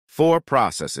4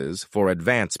 Processes for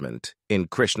Advancement in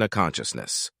Krishna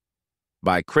Consciousness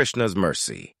by Krishna's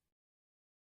Mercy.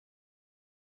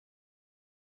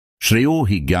 श्रेयो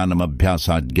हि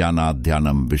ज्ञानमभ्यासात्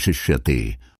ज्ञानाध्यानम् विशिष्यते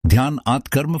ध्यानात्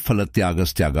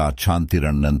कर्मफलत्यागस्त्यागात्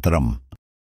शान्तिरनन्तरम्.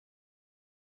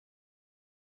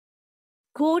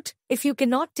 Quote, if you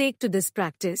cannot take to this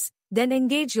practice, then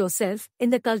engage yourself in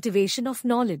the cultivation of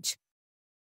knowledge.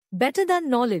 Better than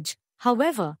knowledge,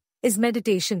 however, is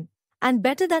meditation, and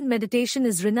better than meditation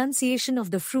is renunciation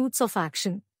of the fruits of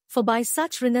action, for by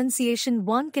such renunciation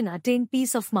one can attain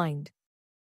peace of mind.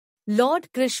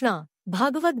 Lord Krishna,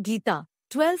 Bhagavad-gita,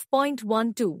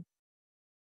 12.12.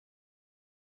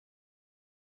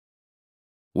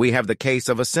 We have the case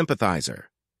of a sympathizer.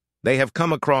 They have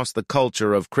come across the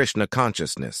culture of Krishna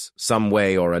consciousness some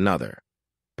way or another.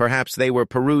 Perhaps they were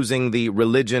perusing the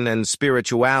religion and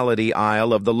spirituality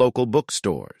aisle of the local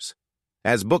bookstores.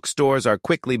 As bookstores are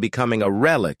quickly becoming a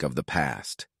relic of the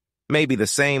past, maybe the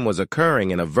same was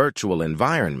occurring in a virtual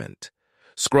environment,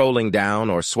 scrolling down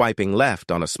or swiping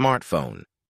left on a smartphone.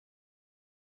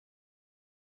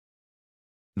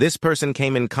 This person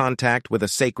came in contact with a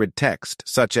sacred text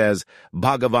such as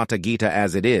Bhagavad-gita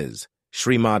as it is,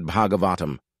 Srimad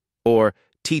Bhagavatam, or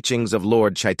Teachings of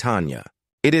Lord Chaitanya.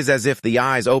 It is as if the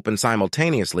eyes open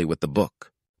simultaneously with the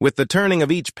book. With the turning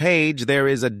of each page, there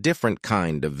is a different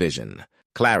kind of vision,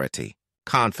 clarity,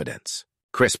 confidence,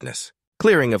 crispness,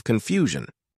 clearing of confusion,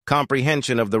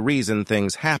 comprehension of the reason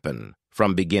things happen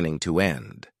from beginning to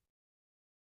end.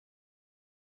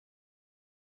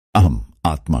 Aham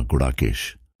Atma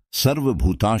Gudakesh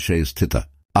Sarvabhutashay Sthita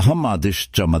Aham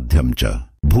Adishcha Madhyam Cha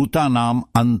Bhutanam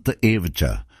Ant Ev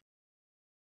Cha.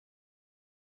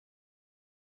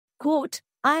 Quote,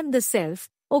 I am the Self,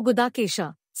 O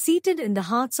Gudakesha, seated in the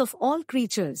hearts of all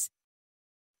creatures.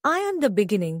 I am the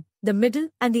beginning, the middle,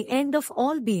 and the end of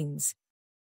all beings.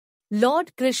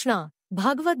 Lord Krishna,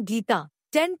 Bhagavad-gita,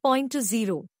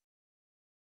 10.20.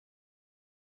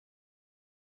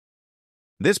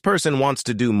 This person wants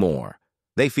to do more.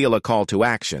 They feel a call to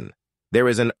action. There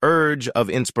is an urge of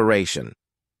inspiration.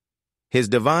 His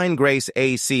Divine Grace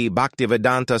A.C.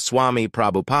 Bhaktivedanta Swami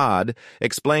Prabhupada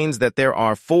explains that there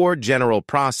are 4 general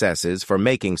processes for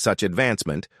making such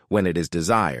advancement when it is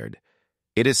desired.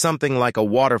 It is something like a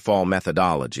waterfall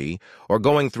methodology or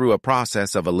going through a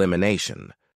process of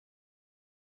elimination.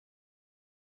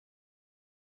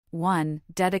 1.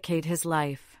 Dedicate his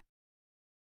life.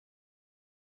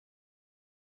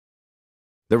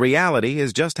 The reality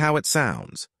is just how it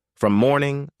sounds, from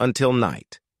morning until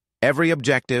night. Every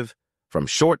objective, from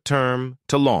short-term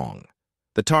to long,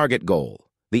 the target goal,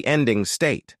 the ending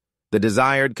state, the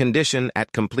desired condition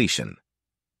at completion.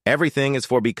 Everything is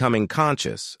for becoming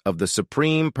conscious of the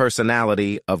Supreme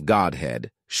Personality of Godhead,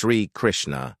 Sri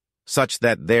Krishna, such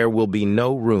that there will be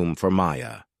no room for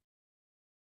Maya.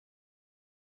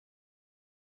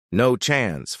 No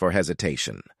chance for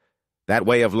hesitation. That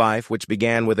way of life, which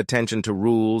began with attention to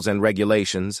rules and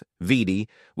regulations, vidi,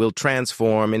 will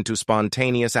transform into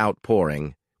spontaneous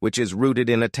outpouring, which is rooted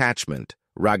in attachment,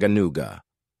 raganuga.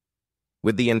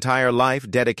 With the entire life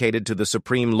dedicated to the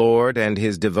Supreme Lord and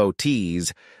his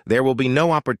devotees, there will be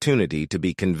no opportunity to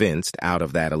be convinced out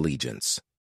of that allegiance.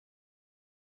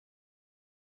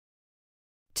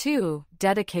 2.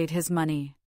 Dedicate his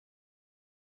money.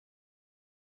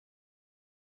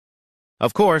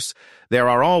 Of course, there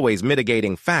are always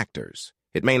mitigating factors.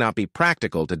 It may not be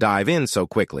practical to dive in so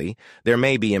quickly. There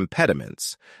may be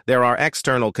impediments. There are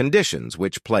external conditions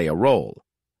which play a role.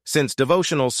 Since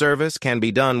devotional service can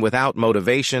be done without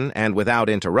motivation and without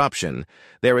interruption,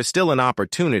 there is still an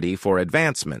opportunity for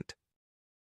advancement.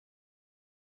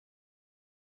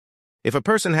 If a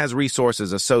person has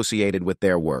resources associated with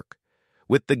their work,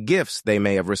 with the gifts they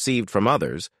may have received from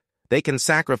others, they can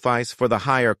sacrifice for the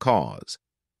higher cause.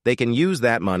 They can use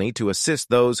that money to assist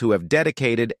those who have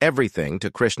dedicated everything to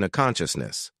Krishna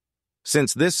consciousness.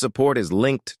 Since this support is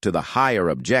linked to the higher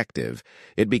objective,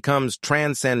 it becomes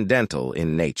transcendental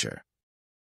in nature.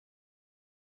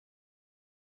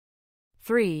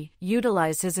 3.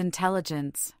 Utilize his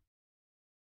intelligence.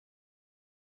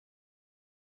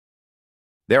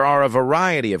 There are a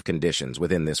variety of conditions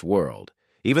within this world.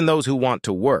 Even those who want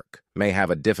to work may have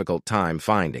a difficult time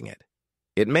finding it.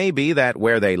 It may be that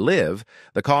where they live,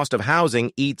 the cost of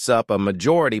housing eats up a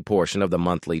majority portion of the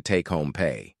monthly take-home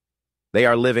pay. They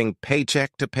are living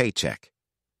paycheck to paycheck.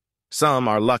 Some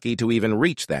are lucky to even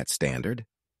reach that standard.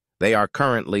 They are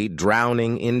currently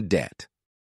drowning in debt.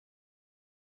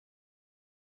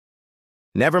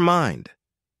 Never mind.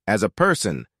 As a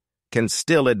person, can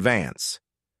still advance.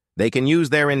 They can use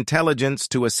their intelligence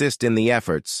to assist in the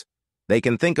efforts. They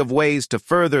can think of ways to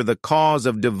further the cause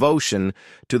of devotion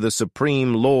to the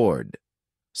Supreme Lord.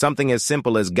 Something as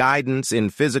simple as guidance in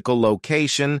physical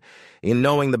location, in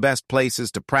knowing the best places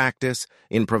to practice,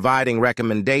 in providing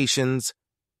recommendations,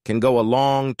 can go a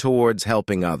long towards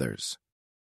helping others.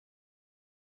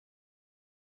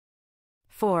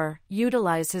 4.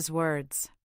 Utilize his words.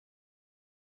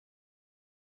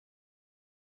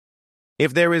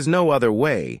 If there is no other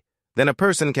way, then a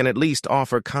person can at least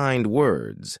offer kind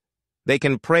words. They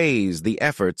can praise the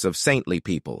efforts of saintly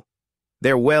people.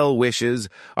 Their well wishes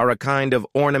are a kind of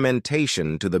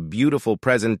ornamentation to the beautiful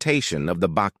presentation of the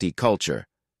bhakti culture.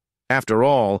 After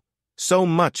all, so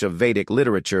much of Vedic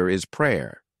literature is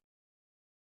prayer.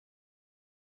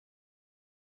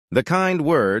 The kind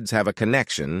words have a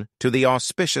connection to the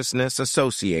auspiciousness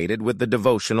associated with the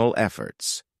devotional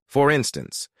efforts. For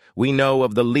instance, we know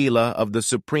of the Leela of the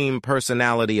Supreme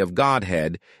Personality of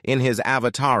Godhead in his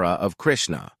avatara of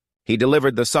Krishna. He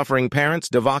delivered the suffering parents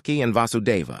Devaki and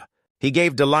Vasudeva. He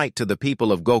gave delight to the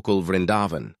people of Gokul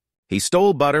Vrindavan. He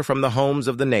stole butter from the homes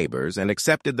of the neighbors and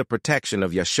accepted the protection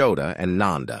of Yashoda and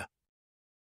Nanda.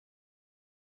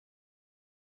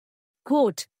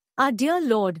 Quote, Our dear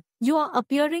Lord, you are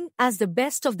appearing as the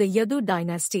best of the Yadu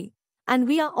dynasty, and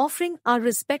we are offering our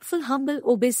respectful humble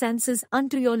obeisances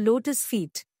unto your lotus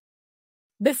feet.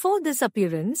 Before this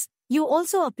appearance, you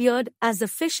also appeared as the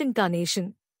fish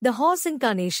incarnation, the horse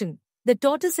incarnation, the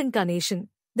tortoise incarnation,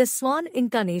 the swan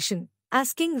incarnation,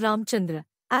 as King Ramchandra,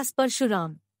 as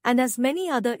Parshuram, and as many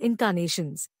other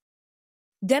incarnations.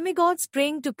 Demigods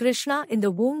praying to Krishna in the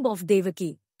womb of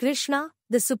Devaki, Krishna,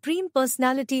 the Supreme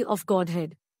Personality of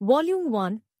Godhead, Volume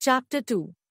 1, Chapter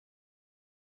 2.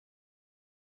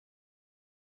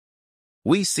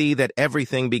 We see that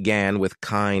everything began with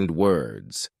kind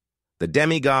words. The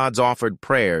demigods offered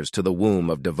prayers to the womb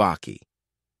of Devaki.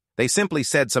 They simply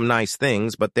said some nice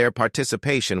things, but their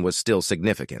participation was still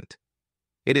significant.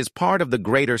 It is part of the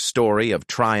greater story of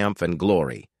triumph and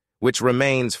glory, which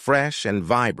remains fresh and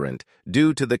vibrant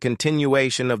due to the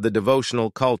continuation of the devotional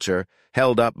culture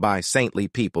held up by saintly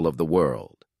people of the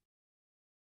world.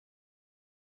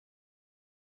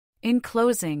 In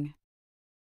closing,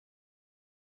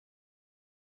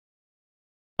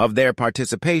 Of their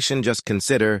participation, just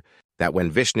consider that when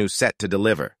Vishnu set to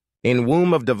deliver, in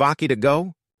womb of Devaki to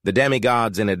go, the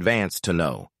demigods in advance to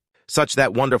know, such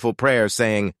that wonderful prayer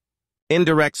saying,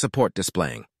 indirect support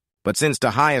displaying, but since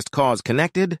to highest cause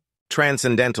connected,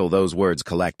 transcendental those words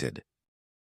collected.